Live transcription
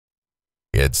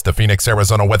It's the Phoenix,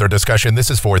 Arizona weather discussion. This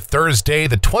is for Thursday,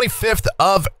 the 25th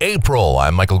of April.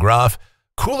 I'm Michael Groff.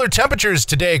 Cooler temperatures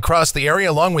today across the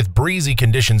area, along with breezy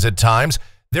conditions at times.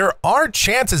 There are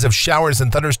chances of showers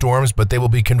and thunderstorms, but they will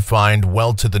be confined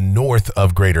well to the north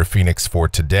of Greater Phoenix for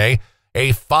today.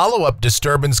 A follow-up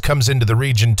disturbance comes into the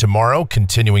region tomorrow,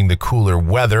 continuing the cooler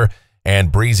weather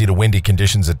and breezy to windy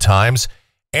conditions at times.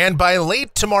 And by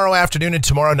late tomorrow afternoon and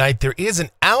tomorrow night, there is an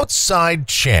outside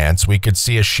chance we could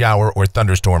see a shower or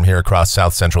thunderstorm here across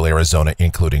south central Arizona,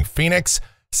 including Phoenix.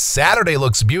 Saturday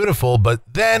looks beautiful, but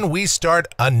then we start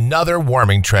another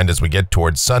warming trend as we get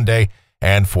towards Sunday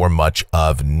and for much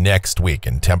of next week,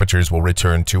 and temperatures will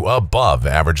return to above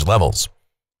average levels.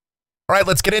 All right,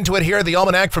 let's get into it here. The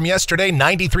almanac from yesterday,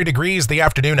 93 degrees, the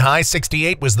afternoon high,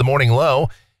 68 was the morning low.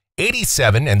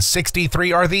 87 and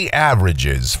 63 are the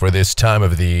averages for this time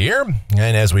of the year.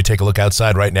 And as we take a look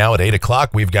outside right now at 8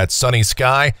 o'clock, we've got sunny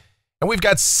sky, and we've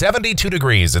got 72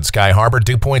 degrees at Sky Harbor,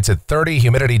 dew points at 30,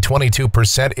 humidity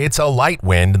 22%. It's a light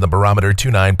wind, and the barometer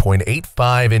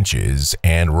 29.85 inches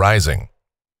and rising.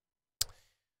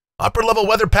 Upper level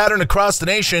weather pattern across the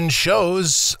nation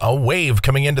shows a wave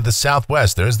coming into the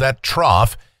southwest. There's that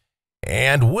trough,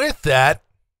 and with that,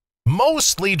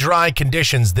 mostly dry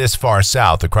conditions this far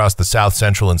south across the south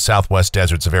central and southwest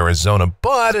deserts of Arizona,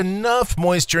 but enough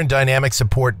moisture and dynamic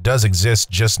support does exist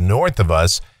just north of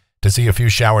us to see a few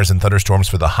showers and thunderstorms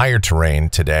for the higher terrain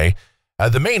today.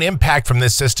 The main impact from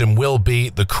this system will be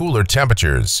the cooler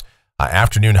temperatures.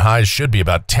 Afternoon highs should be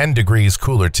about 10 degrees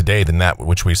cooler today than that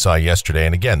which we saw yesterday.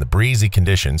 And again, the breezy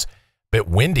conditions, a bit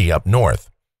windy up north.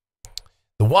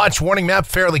 The watch warning map,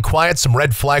 fairly quiet. Some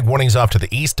red flag warnings off to the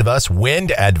east of us.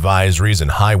 Wind advisories and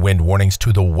high wind warnings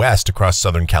to the west across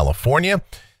Southern California.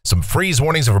 Some freeze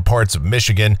warnings over parts of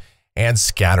Michigan and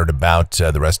scattered about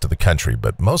the rest of the country.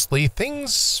 But mostly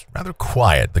things rather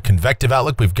quiet. The convective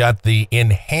outlook, we've got the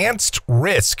enhanced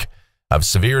risk of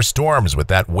severe storms with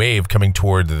that wave coming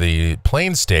toward the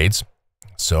plain states.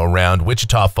 So around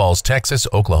Wichita Falls, Texas,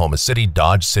 Oklahoma City,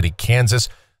 Dodge City, Kansas,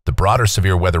 the broader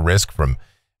severe weather risk from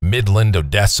Midland,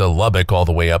 Odessa, Lubbock, all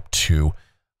the way up to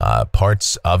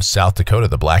parts of South Dakota,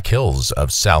 the Black Hills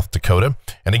of South Dakota.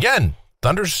 And again,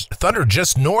 thunder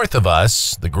just north of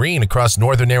us, the green across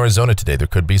northern Arizona today. There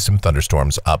could be some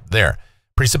thunderstorms up there.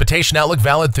 Precipitation outlook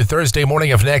valid through Thursday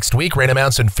morning of next week. Rain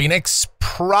amounts in Phoenix,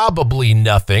 probably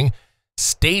nothing.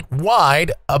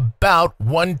 Statewide, about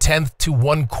 1/10 to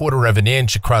 1/4 of an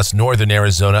inch across northern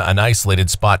Arizona. An isolated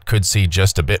spot could see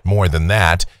just a bit more than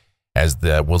that, as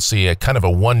we'll see a kind of a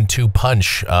 1-2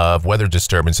 punch of weather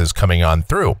disturbances coming on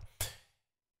through.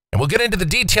 And we'll get into the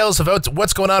details of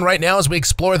what's going on right now as we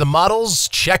explore the models.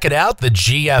 Check it out, the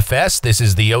GFS. This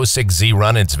is the 06Z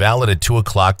run. It's valid at 2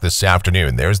 o'clock this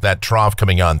afternoon. There's that trough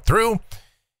coming on through.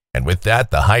 And with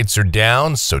that, the heights are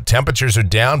down, so temperatures are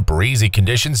down. Breezy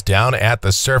conditions down at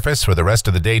the surface for the rest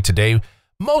of the day today.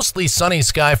 Mostly sunny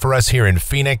sky for us here in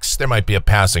Phoenix. There might be a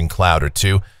passing cloud or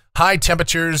two. High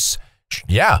temperatures,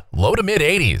 yeah, low to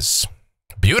mid-80s.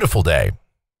 Beautiful day.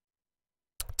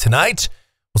 Tonight,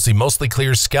 we'll see mostly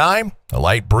clear sky, a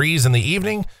light breeze in the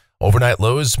evening. Overnight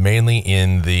lows mainly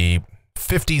in the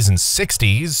 50s and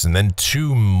 60s, and then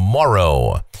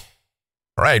tomorrow.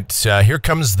 All right, here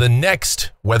comes the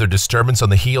next weather disturbance on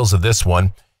the heels of this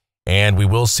one, and we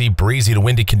will see breezy to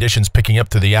windy conditions picking up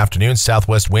through the afternoon.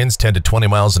 Southwest winds 10 to 20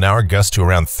 miles an hour, gusts to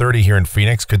around 30 here in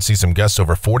Phoenix. Could see some gusts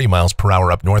over 40 miles per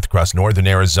hour up north across northern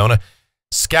Arizona.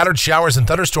 Scattered showers and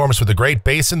thunderstorms for the Great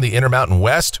Basin, the Intermountain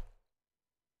West,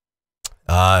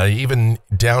 even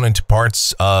down into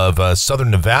parts of southern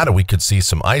Nevada. We could see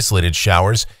some isolated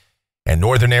showers. And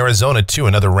northern Arizona, too,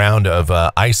 another round of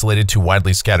isolated to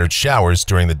widely scattered showers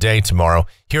during the day tomorrow.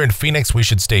 Here in Phoenix, we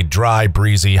should stay dry,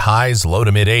 breezy, highs low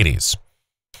to mid-80s.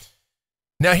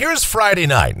 Now, here's Friday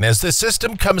night, and as the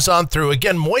system comes on through,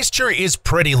 again, moisture is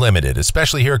pretty limited,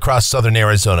 especially here across southern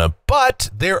Arizona, but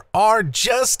there are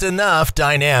just enough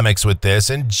dynamics with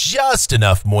this and just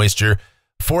enough moisture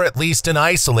for at least an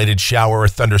isolated shower or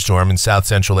thunderstorm in south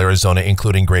central Arizona,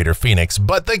 including Greater Phoenix.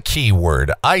 But the key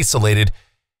word, isolated.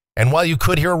 And while you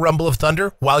could hear a rumble of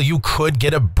thunder, while you could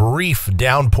get a brief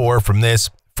downpour from this,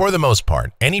 for the most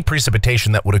part, any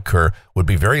precipitation that would occur would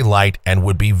be very light and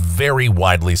would be very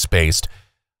widely spaced.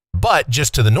 But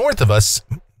just to the north of us,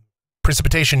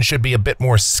 precipitation should be a bit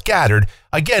more scattered.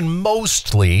 Again,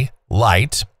 mostly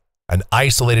light. An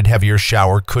isolated heavier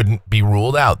shower couldn't be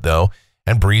ruled out, though,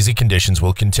 and breezy conditions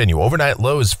will continue. Overnight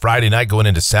lows Friday night going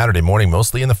into Saturday morning,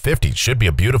 mostly in the 50s. Should be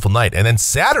a beautiful night. And then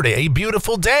Saturday, a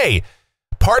beautiful day.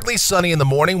 Partly sunny in the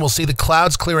morning. We'll see the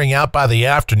clouds clearing out by the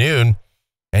afternoon.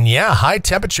 And yeah, high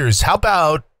temperatures. How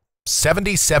about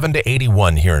 77 to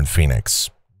 81 here in Phoenix?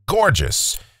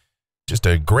 gorgeous. Just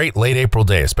a great late April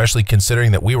day, especially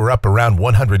considering that we were up around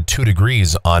 102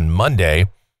 degrees on Monday,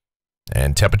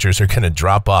 and temperatures are going to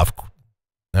drop off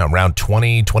around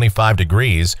 20, 25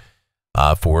 degrees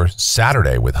for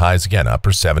Saturday, with highs again,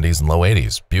 upper 70s and low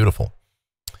 80s. Beautiful.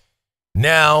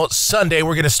 Now, Sunday,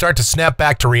 we're going to start to snap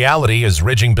back to reality as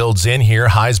ridging builds in here.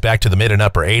 Highs back to the mid and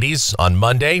upper 80s on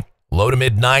Monday. Low to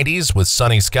mid 90s with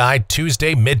sunny sky.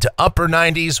 Tuesday, mid to upper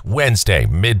 90s. Wednesday,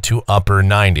 mid to upper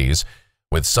 90s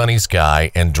with sunny sky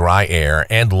and dry air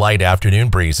and light afternoon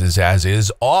breezes, as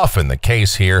is often the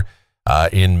case here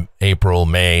in April,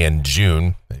 May, and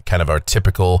June. Kind of our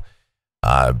typical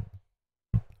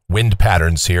wind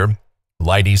patterns here.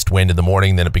 Light east wind in the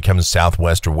morning, then it becomes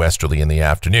southwest or westerly in the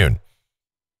afternoon.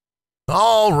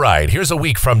 All right, here's a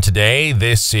week from today.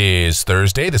 This is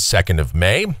Thursday, the 2nd of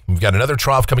May. We've got another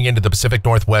trough coming into the Pacific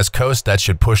Northwest coast. That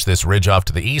should push this ridge off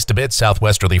to the east a bit.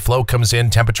 Southwesterly flow comes in.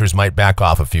 Temperatures might back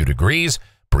off a few degrees.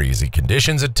 Breezy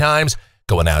conditions at times.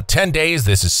 Going out 10 days.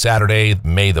 This is Saturday,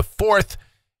 May the 4th.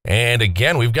 And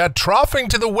again, we've got troughing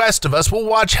to the west of us. We'll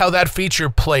watch how that feature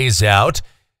plays out.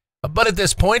 But at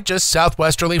this point, just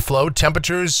southwesterly flow.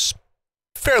 Temperatures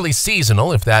fairly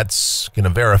seasonal, if that's going to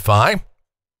verify.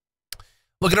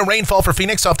 Looking at rainfall for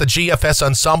Phoenix off the GFS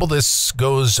ensemble. This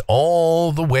goes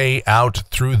all the way out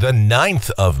through the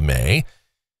 9th of May.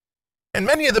 And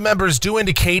many of the members do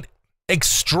indicate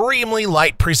extremely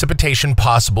light precipitation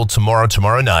possible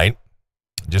tomorrow night.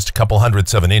 Just a couple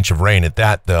hundredths of an inch of rain at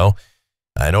that, though.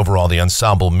 And overall, the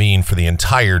ensemble mean for the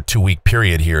entire 2-week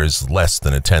period here is less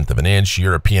than 1/10 of an inch.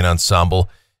 European ensemble,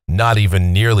 not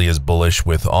even nearly as bullish,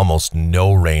 with almost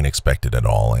no rain expected at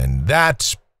all. And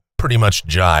that pretty much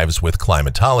jives with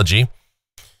climatology.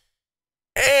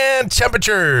 And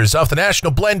temperatures off the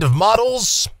national blend of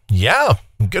models. Yeah,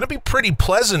 going to be pretty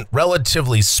pleasant,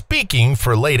 relatively speaking,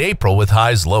 for late April with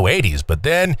highs low 80s. But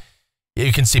then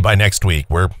you can see by next week,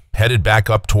 we're headed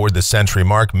back up toward the century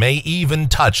mark, may even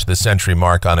touch the century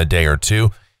mark on a day or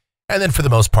two. And then for the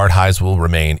most part, highs will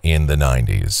remain in the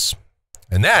 90s.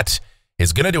 And that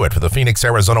is going to do it for the Phoenix,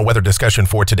 Arizona weather discussion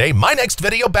for today. My next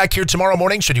video back here tomorrow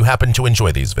morning. Should you happen to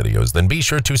enjoy these videos, then be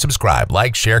sure to subscribe,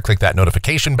 like, share, click that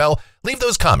notification bell, leave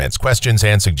those comments, questions,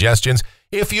 and suggestions.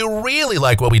 If you really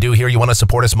like what we do here, you want to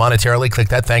support us monetarily, click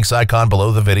that thanks icon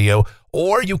below the video,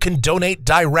 or you can donate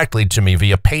directly to me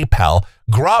via PayPal.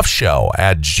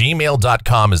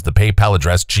 groffshow@gmail.com is the PayPal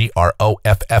address,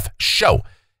 GROFF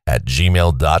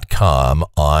show@gmail.com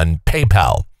on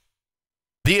PayPal.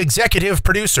 The executive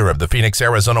producer of the Phoenix,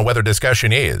 Arizona weather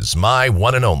discussion is my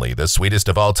one and only, the sweetest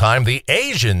of all time, the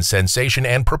Asian sensation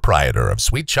and proprietor of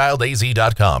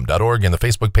sweetchildaz.com.org and the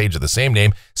Facebook page of the same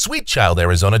name, Sweet Child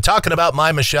Arizona, talking about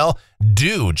my Michelle.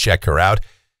 Do check her out.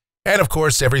 And of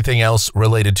course, everything else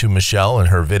related to Michelle and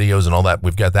her videos and all that,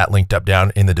 we've got that linked up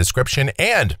down in the description.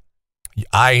 And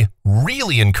I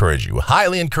really encourage you,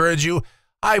 highly encourage you,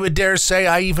 I would dare say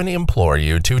I even implore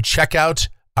you to check out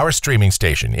our streaming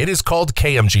station. It is called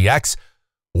KMGX.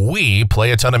 We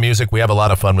play a ton of music. We have a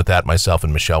lot of fun with that. Myself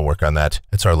and Michelle work on that.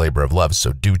 It's our labor of love,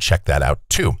 so do check that out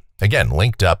too. Again,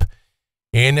 linked up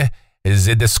in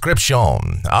the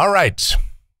description. All right.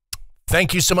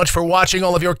 Thank you so much for watching.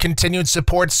 All of your continued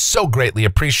support, so greatly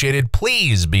appreciated.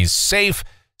 Please be safe,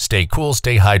 stay cool,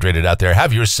 stay hydrated out there.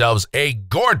 Have yourselves a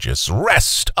gorgeous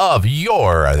rest of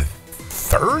your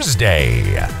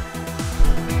Thursday.